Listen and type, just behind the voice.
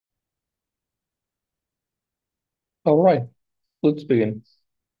All right, let's begin.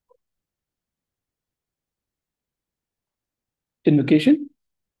 Invocation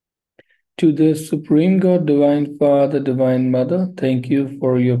to the Supreme God, Divine Father, Divine Mother. Thank you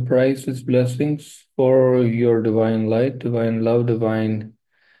for your priceless blessings, for your divine light, divine love, divine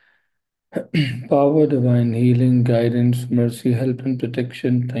power, divine healing, guidance, mercy, help, and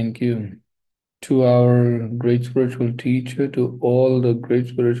protection. Thank you. To our great spiritual teacher, to all the great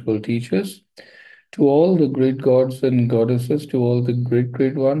spiritual teachers, to all the great gods and goddesses, to all the great,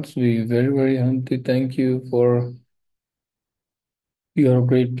 great ones, we very humbly thank you for your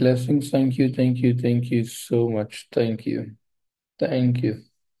great blessings. Thank you so much. Thank you. Thank you.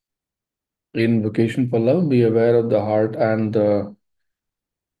 Invocation for love, be aware of the heart and the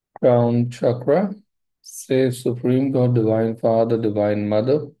crown chakra. Say, Supreme God, Divine Father, Divine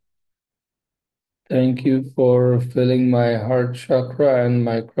Mother, thank you for filling my heart chakra and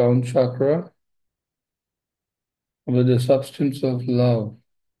my crown chakra with the substance of love.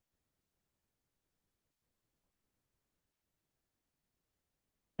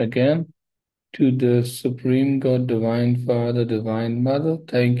 Again, to the Supreme God, Divine Father, Divine Mother,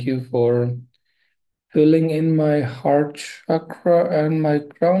 thank you for filling in my heart chakra and my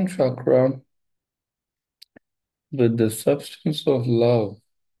crown chakra with the substance of love.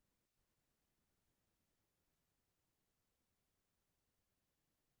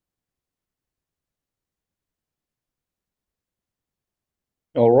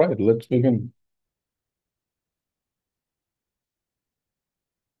 All right, let's begin.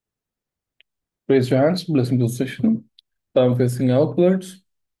 Raise your hands, blessing position. Palm facing outwards.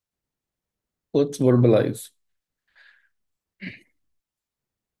 Let's verbalize.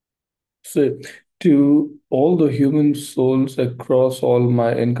 Say, to all the human souls across all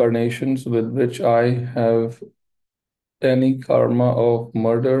my incarnations with which I have any karma of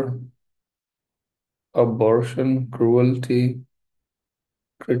murder, abortion, cruelty,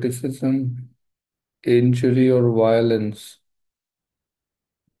 criticism, injury, or violence.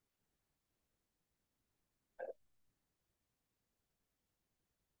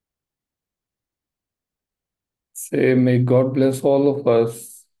 Say, may God bless all of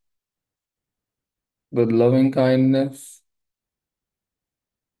us with loving kindness,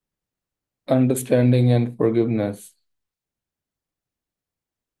 understanding, and forgiveness.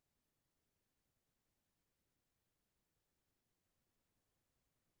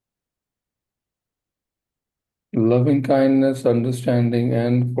 Loving kindness, understanding,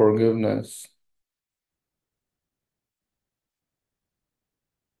 and forgiveness.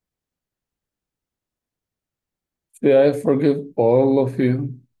 Say, I forgive all of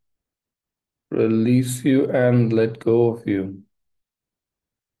you, release you, and let go of you.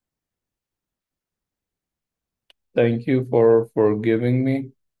 Thank you for forgiving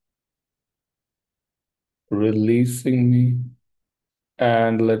me, releasing me,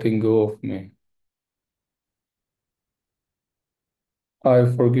 and letting go of me. I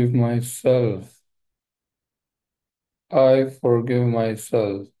forgive myself. I forgive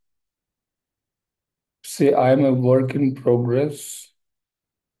myself. Say, I'm a work in progress.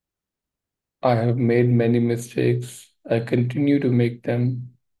 I have made many mistakes. I continue to make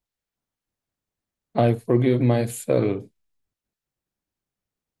them. I forgive myself.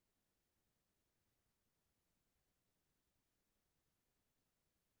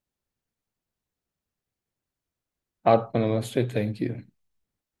 Atma Namaste. Thank you.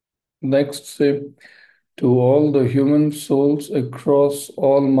 Next, say, to all the human souls across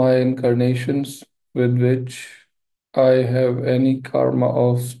all my incarnations with which I have any karma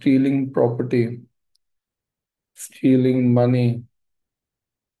of stealing property, stealing money,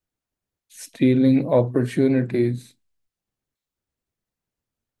 stealing opportunities,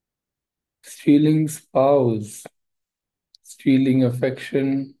 stealing spouse, stealing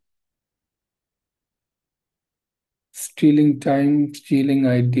affection, stealing time, stealing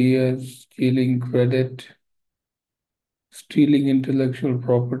ideas, stealing credit, stealing intellectual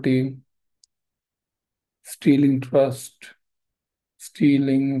property, stealing trust,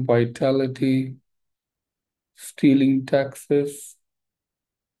 stealing vitality, stealing taxes.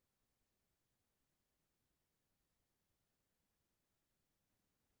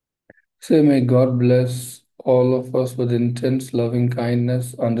 Say, may God bless all of us with intense loving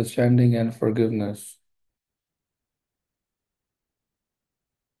kindness, understanding, and forgiveness.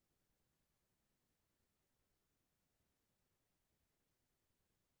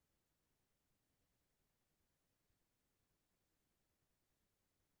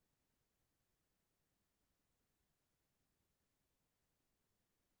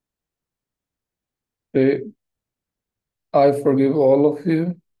 Say, I forgive all of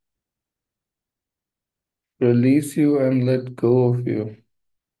you, release you and let go of you.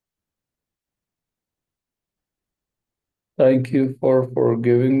 Thank you for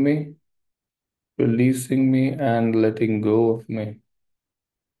forgiving me, releasing me, and letting go of me.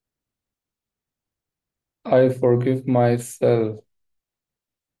 I forgive myself.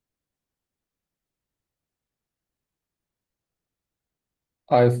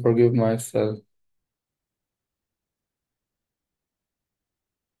 I forgive myself.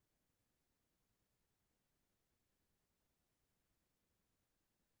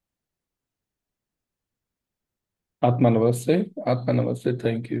 Atma Namaste. Atma Namaste.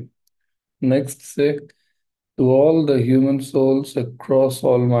 Thank you. Next, say, to all the human souls across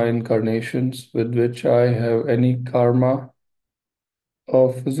all my incarnations with which I have any karma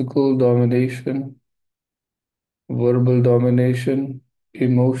of physical domination, verbal domination,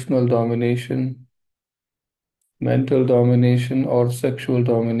 emotional domination, mental domination, or sexual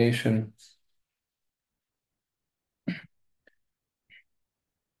domination.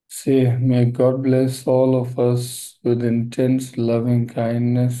 Say, may God bless all of us with intense loving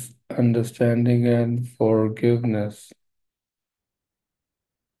kindness, understanding, and forgiveness.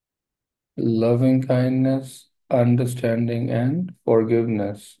 Loving kindness, understanding, and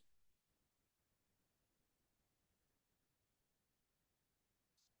forgiveness.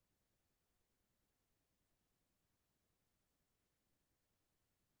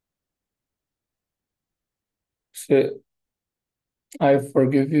 Say, I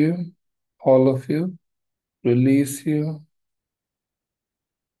forgive you, all of you, release you,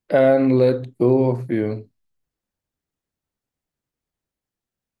 and let go of you.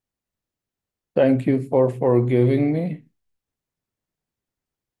 Thank you for forgiving me,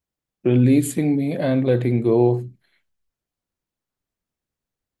 releasing me, and letting go.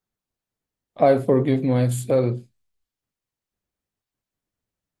 I forgive myself.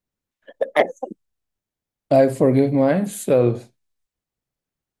 I forgive myself.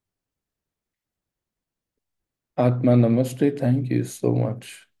 Atma Namaste. Thank you so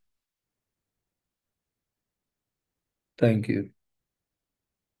much. Thank you.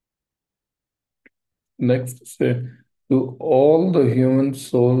 Next, say, to all the human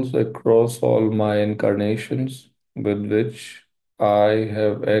souls across all my incarnations with which I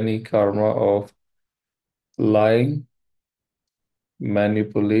have any karma of lying,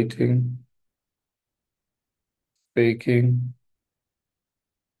 manipulating, faking,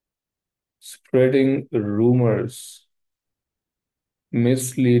 spreading rumors,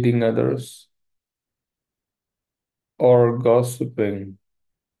 misleading others, or gossiping.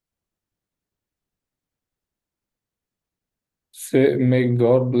 Say, may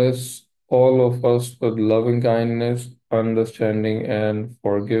God bless all of us with loving kindness, understanding, and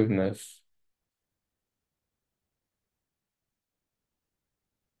forgiveness.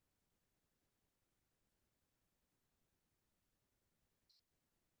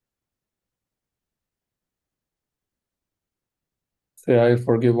 Say, I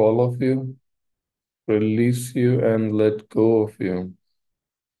forgive all of you, release you, and let go of you.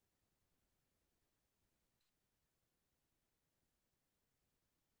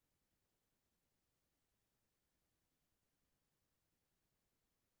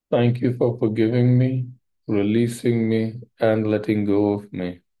 Thank you for forgiving me, releasing me, and letting go of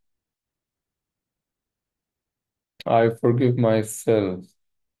me. I forgive myself.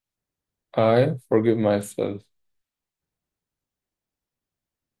 I forgive myself.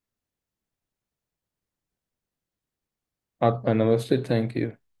 Atma Namaste. Thank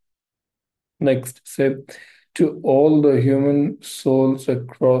you. Next, say, to all the human souls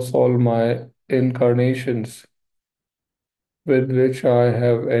across all my incarnations with which I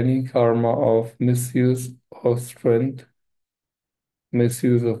have any karma of misuse of strength,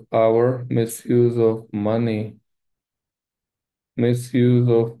 misuse of power, misuse of money, misuse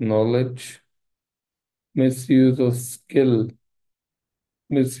of knowledge, misuse of skill,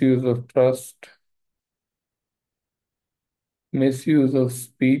 misuse of trust, misuse of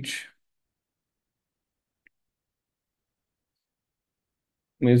speech,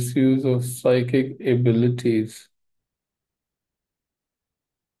 misuse of psychic abilities.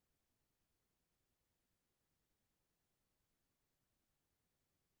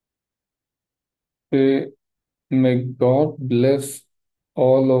 May God bless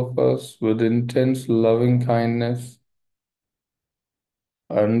all of us with intense loving kindness,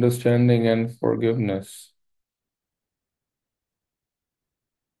 understanding, and forgiveness.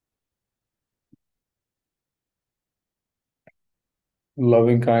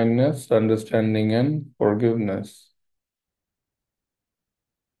 Loving kindness, understanding, and forgiveness.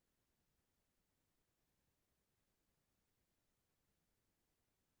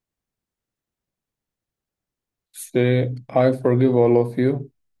 Say, I forgive all of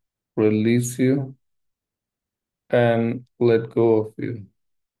you, release you, and let go of you.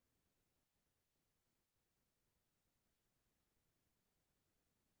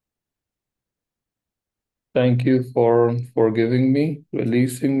 Thank you for forgiving me,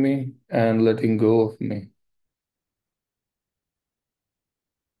 releasing me, and letting go of me.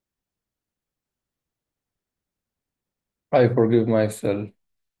 I forgive myself.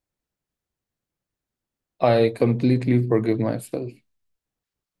 I completely forgive myself.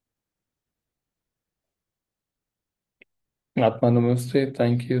 Atma Namaste.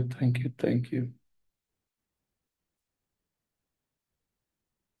 Thank you, thank you, thank you.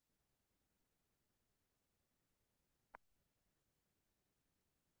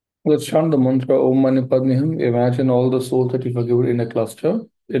 Let's chant the mantra Om Mani Padme Hum. Imagine all the souls that you forgive in a cluster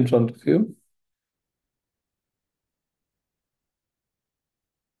in front of you.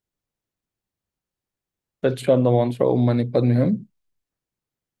 Let's chant the mantra Om Mani Padme Hum.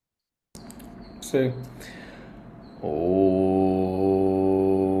 Say Om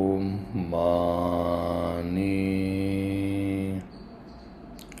Mani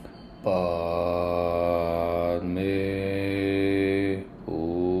Padme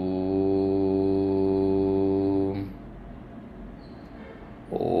Hum.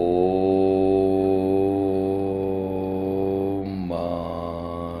 Om Mani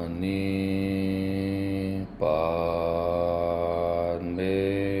Padme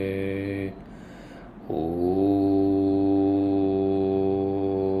Hum.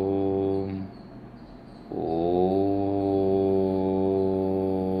 Om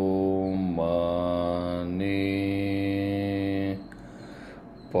Mani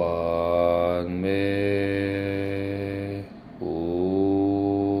Padme Hum.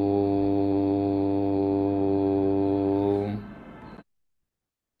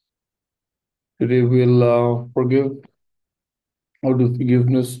 Today we'll forgive or do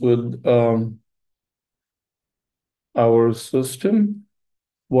forgiveness with our system.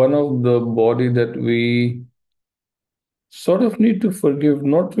 One of the body that we sort of need to forgive,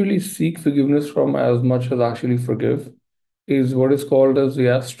 not really seek forgiveness from as much as actually forgive, is what is called as the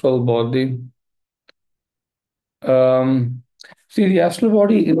astral body. Um, See, the astral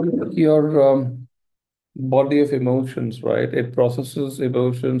body is your body of emotions, right? It processes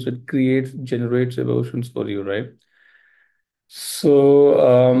emotions, it creates, generates emotions for you, right? So,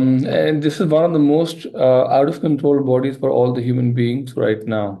 and this is one of the most out of control bodies for all the human beings right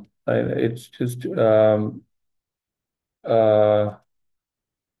now. Right? It's just uh,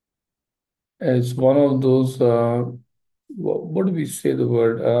 it's one of those what do we say the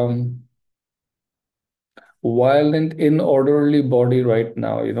word violent, inorderly body right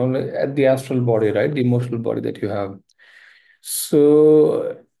now. You know, like at the astral body, right? The emotional body that you have.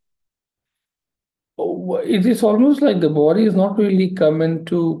 So it is almost like the body is not really come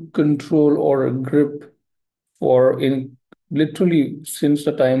into control or a grip for in literally since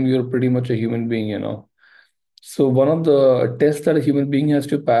the time you're pretty much a human being, you know. So one of the tests that a human being has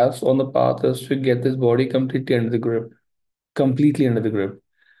to pass on the path is to get this body completely under the grip, completely under the grip.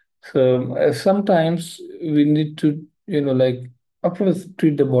 So sometimes we need to, you know, like of course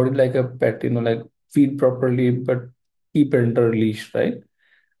treat the body like a pet, you know, like feed properly, but keep it under leash, right?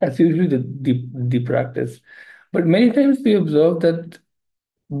 That's usually the practice. But many times we observe that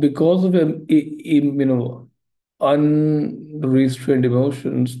because of you know unrestrained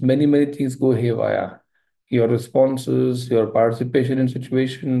emotions, many things go haywire. Your responses, your participation in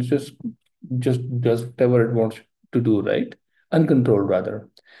situations just does whatever it wants to do, right? Uncontrolled rather.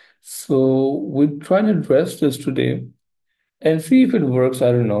 So we try to address this today and see if it works.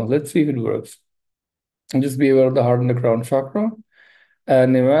 I don't know. Let's see if it works. And just be aware of the heart and the crown chakra.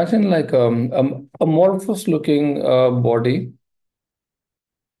 And imagine like amorphous looking body,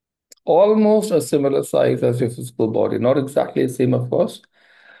 almost a similar size as your physical body. Not exactly the same, of course,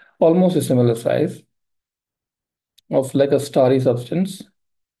 almost a similar size of like a starry substance.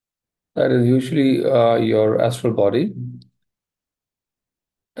 That is usually your astral body.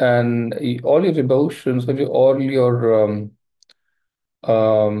 And all your emotions, all your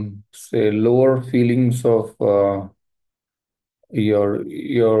say lower feelings of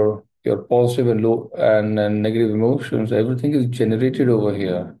your positive and low and negative emotions, everything is generated over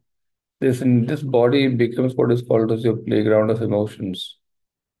here. This body becomes what is called as your playground of emotions.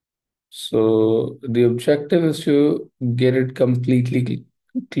 So the objective is to get it completely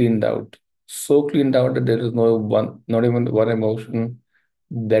cleaned out. So cleaned out that there is not even one emotion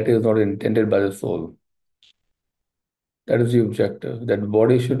that is not intended by the soul. That is the objective. That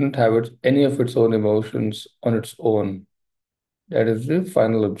body shouldn't have any of its own emotions on its own. That is the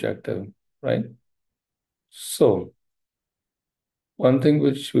final objective, right? So, one thing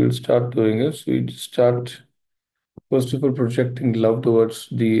which we'll start doing is we start first of all projecting love towards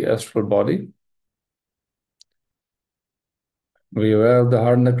the astral body. We aware of the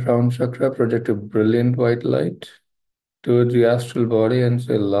heart and the crown chakra, project a brilliant white light towards the astral body and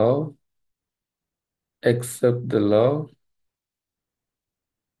say love, accept the love,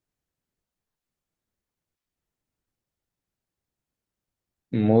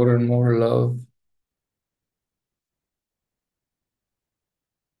 more and more love,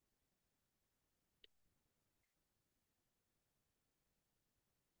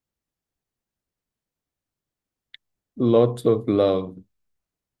 lots of love.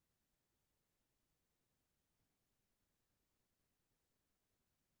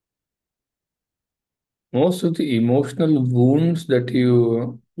 Most of the emotional wounds that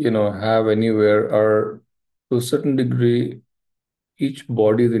you have anywhere are to a certain degree, each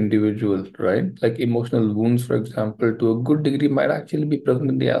body is individual, right? Like emotional wounds, for example, to a good degree might actually be present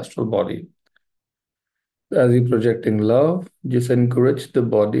in the astral body. As you're projecting love, just encourage the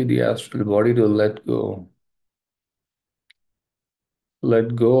body, the astral body, to let go.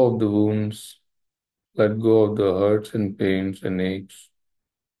 Let go of the wounds, let go of the hurts and pains and aches.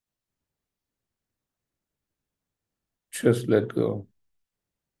 Just let go.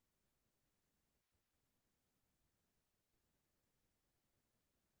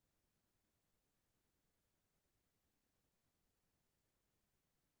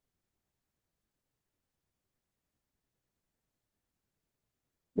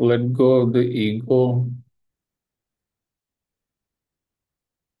 Let go of the ego.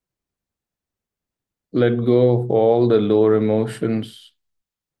 Let go of all the lower emotions.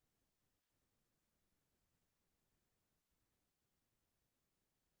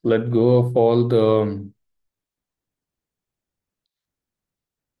 Let go of all the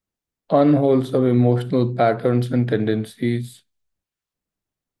unwholesome emotional patterns and tendencies.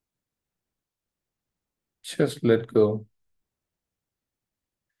 Just let go.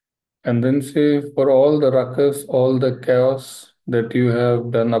 And then say, for all the ruckus, all the chaos that you have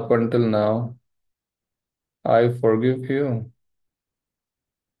done up until now, I forgive you.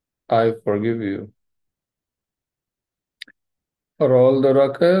 I forgive you. For all the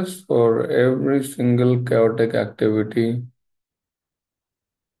ruckus, for every single chaotic activity,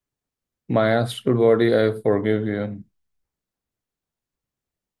 my astral body, I forgive you.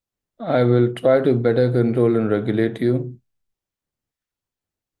 I will try to better control and regulate you,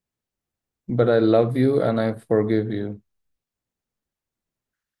 but I love you and I forgive you.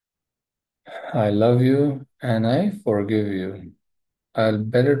 I love you and I forgive you. I'll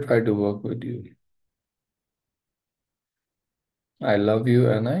better try to work with you. I love you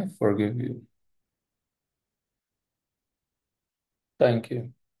and I forgive you. Thank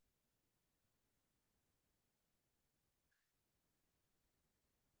you.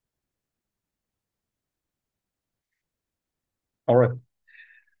 All right.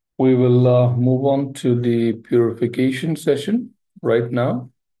 We will move on to the purification session right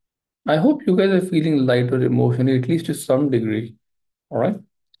now. I hope you guys are feeling lighter emotionally, at least to some degree. All right.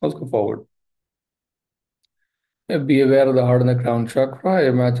 Let's go forward. Yeah, be aware of the heart and the crown chakra.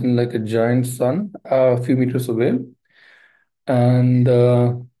 Imagine like a giant sun a few meters away. And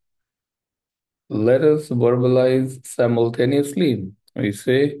let us verbalize simultaneously. We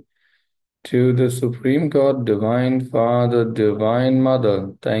say, to the Supreme God, Divine Father, Divine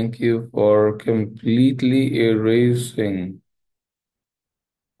Mother, thank you for completely erasing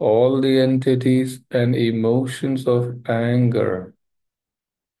all the entities and emotions of anger,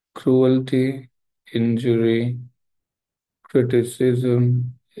 cruelty, injury,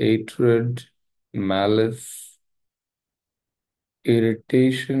 criticism, hatred, malice,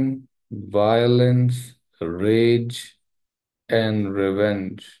 irritation, violence, rage, and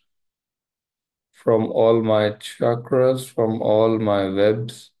revenge from all my chakras, from all my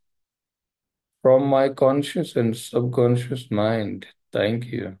webs, from my conscious and subconscious mind. Thank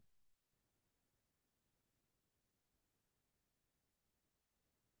you.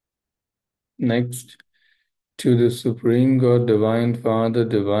 Next, to the Supreme God, Divine Father,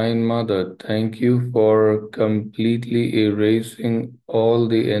 Divine Mother, thank you for completely erasing all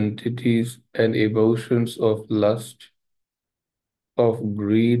the entities and emotions of lust, of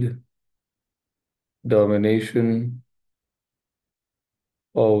greed, domination,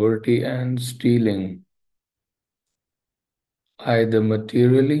 poverty, and stealing, either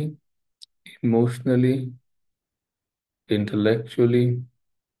materially, emotionally, intellectually,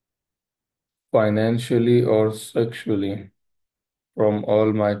 financially, or sexually, from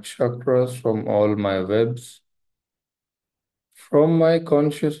all my chakras, from all my webs, from my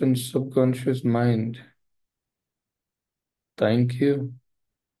conscious and subconscious mind. Thank you.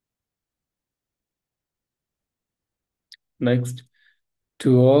 Next,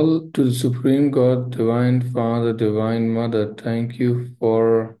 to the Supreme God, Divine Father, Divine Mother, thank you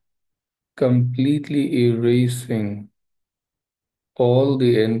for completely erasing all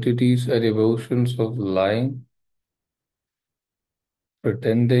the entities and emotions of lying,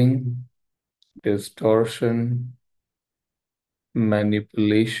 pretending, distortion,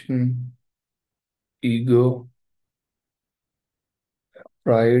 manipulation, ego,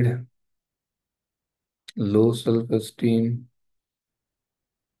 pride, low self-esteem,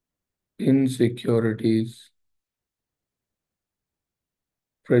 insecurities,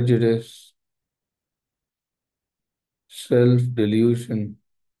 prejudice, self-delusion,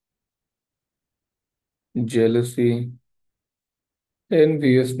 jealousy,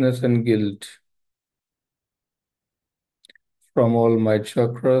 enviousness, and guilt from all my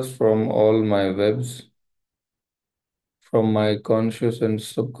chakras, from all my webs, from my conscious and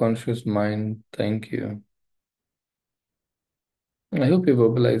subconscious mind. Thank you. I hope you're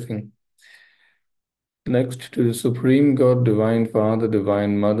verbalizing. Next, to the Supreme God, Divine Father,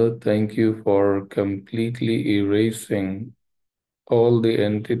 Divine Mother, thank you for completely erasing all the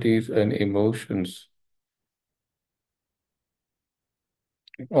entities and emotions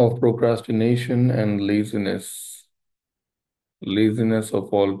of procrastination and laziness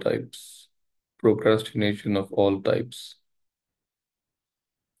of all types, procrastination of all types.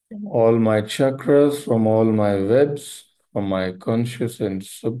 All my chakras, from all my webs, from my conscious and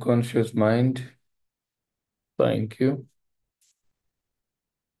subconscious mind. Thank you.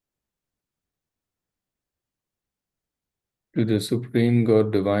 To the Supreme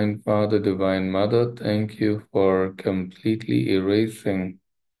God, Divine Father, Divine Mother, thank you for completely erasing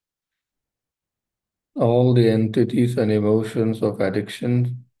all the entities and emotions of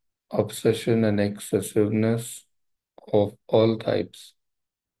addiction, obsession, and excessiveness of all types,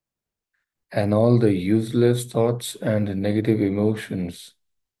 and all the useless thoughts and negative emotions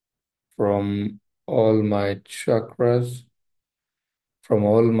from all my chakras, from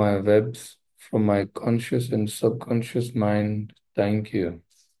all my webs, from my conscious and subconscious mind. Thank you.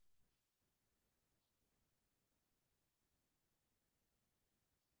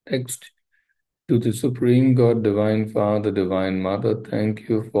 Next, to the Supreme God, Divine Father, Divine Mother, thank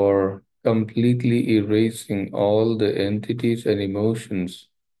you for completely erasing all the entities and emotions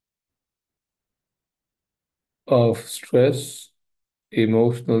of stress,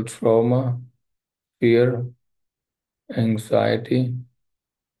 emotional trauma, fear, anxiety,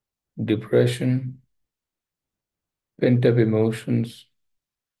 depression, pent-up emotions,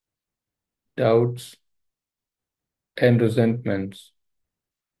 doubts, and resentments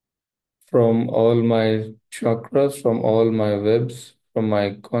from all my chakras, from all my webs, from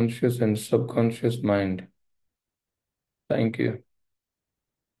my conscious and subconscious mind. Thank you.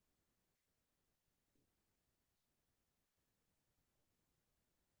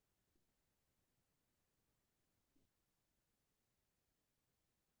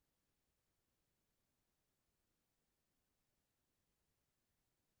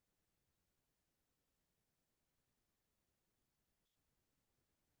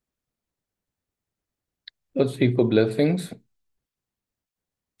 Let's see for blessings.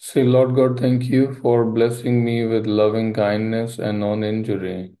 Say, Lord God, thank you for blessing me with loving kindness and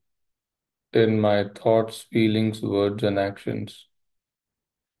non-injury in my thoughts, feelings, words, and actions.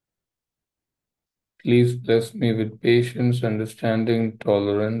 Please bless me with patience, understanding,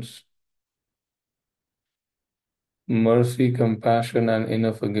 tolerance, mercy, compassion, and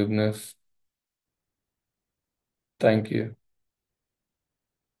inner forgiveness. Thank you.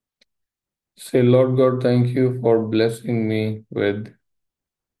 Say, Lord God, thank you for blessing me with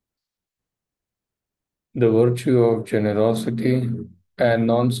the virtue of generosity and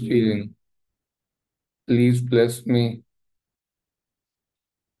non-stealing. Please bless me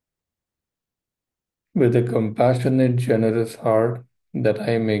with a compassionate, generous heart that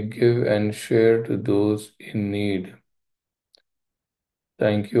I may give and share to those in need.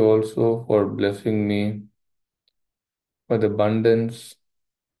 Thank you also for blessing me with abundance,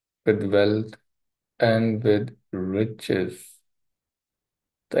 with wealth, and with riches.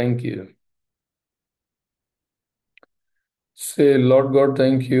 Thank you. Say, Lord God,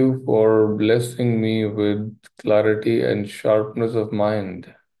 thank you for blessing me with clarity and sharpness of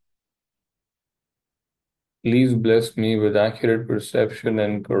mind. Please bless me with accurate perception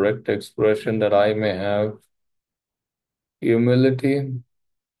and correct expression that I may have humility,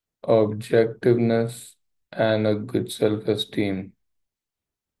 objectiveness, and a good self-esteem.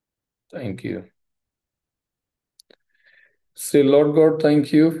 Thank you. Say, Lord God,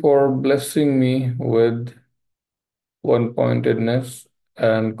 thank you for blessing me with one-pointedness,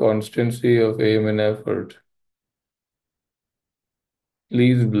 and constancy of aim and effort.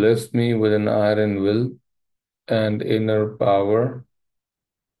 Please bless me with an iron will and inner power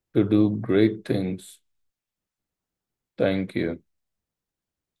to do great things. Thank you.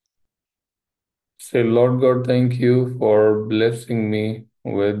 Say, Lord God, thank you for blessing me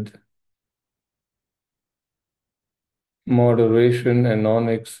with moderation and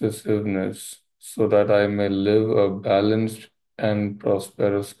non-excessiveness so that I may live a balanced and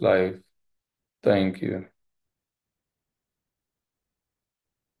prosperous life. Thank you.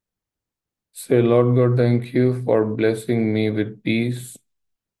 Say, Lord God, thank you for blessing me with peace,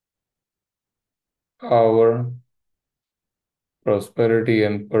 power, prosperity,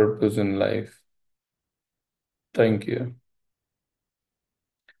 and purpose in life. Thank you.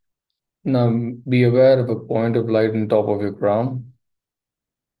 Now be aware of a point of light on top of your crown.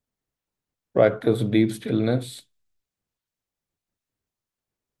 Practice deep stillness.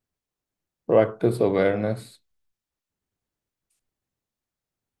 Practice awareness.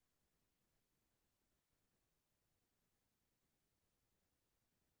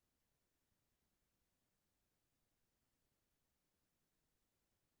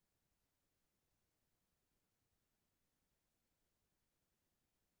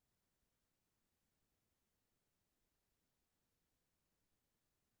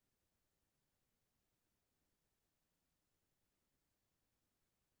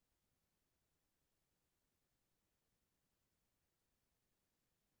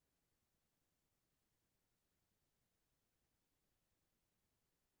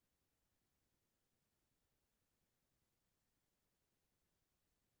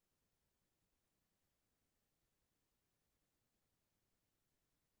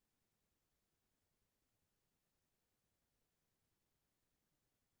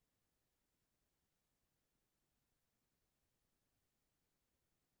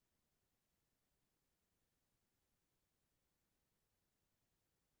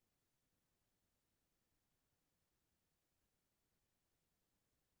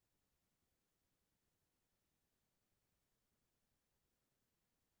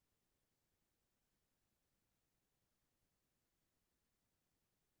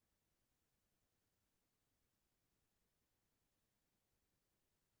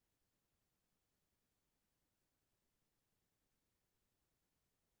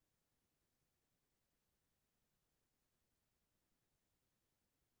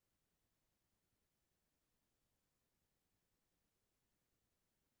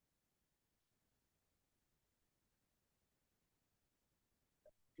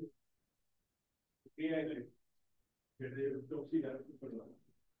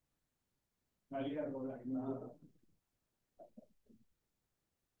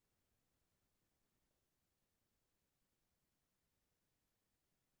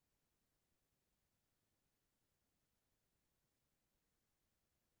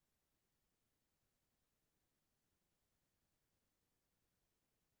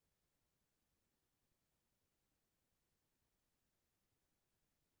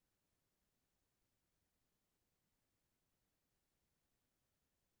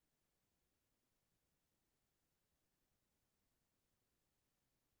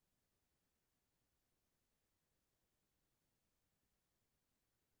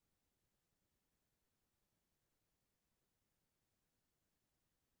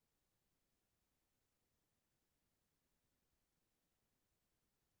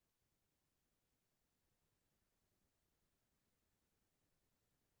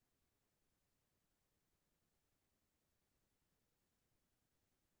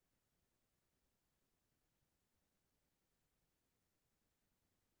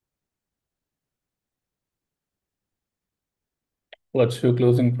 Let's do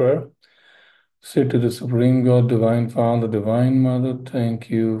closing prayer. Say to the Supreme God, Divine Father, Divine Mother, thank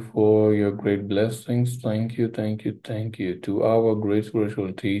you for your great blessings. Thank you, thank you, thank you. To our great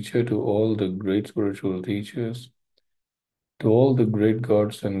spiritual teacher, to all the great spiritual teachers, to all the great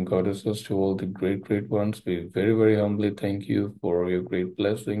gods and goddesses, to all the great, great ones, we very, very humbly thank you for your great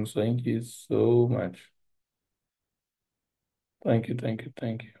blessings. Thank you so much. Thank you, thank you,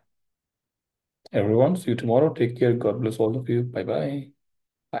 thank you. Everyone, see you tomorrow. Take care. God bless all of you. Bye-bye.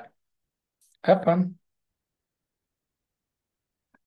 Bye. Have fun.